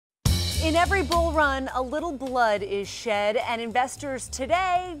In every bull run, a little blood is shed, and investors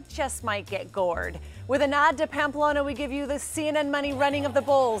today just might get gored. With a nod to Pamplona, we give you the CNN Money running of the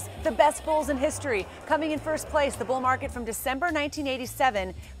bulls, the best bulls in history. Coming in first place, the bull market from December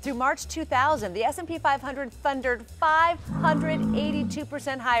 1987 through March 2000. The S&P 500 thundered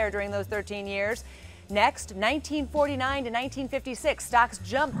 582% higher during those 13 years. Next, 1949 to 1956, stocks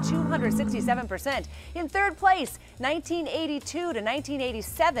jumped 267%. In third place, 1982 to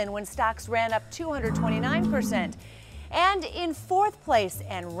 1987, when stocks ran up 229%. And in fourth place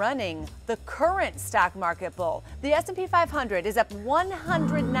and running, the current stock market bull, the S&P 500 is up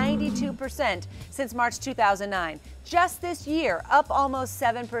 192% since March 2009. Just this year, up almost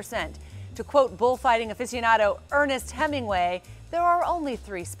 7%. To quote bullfighting aficionado Ernest Hemingway, there are only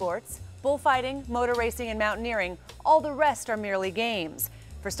three sports: bullfighting, motor racing, and mountaineering. All the rest are merely games.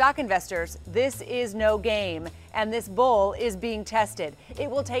 For stock investors, this is no game, and this bull is being tested.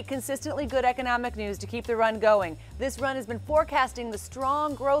 It will take consistently good economic news to keep the run going. This run has been forecasting the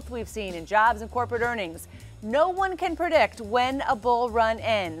strong growth we've seen in jobs and corporate earnings. No one can predict when a bull run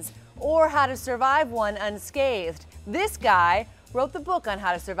ends or how to survive one unscathed. This guy wrote the book on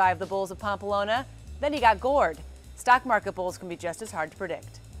how to survive the bulls of Pamplona, then he got gored. Stock market bulls can be just as hard to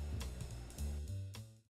predict.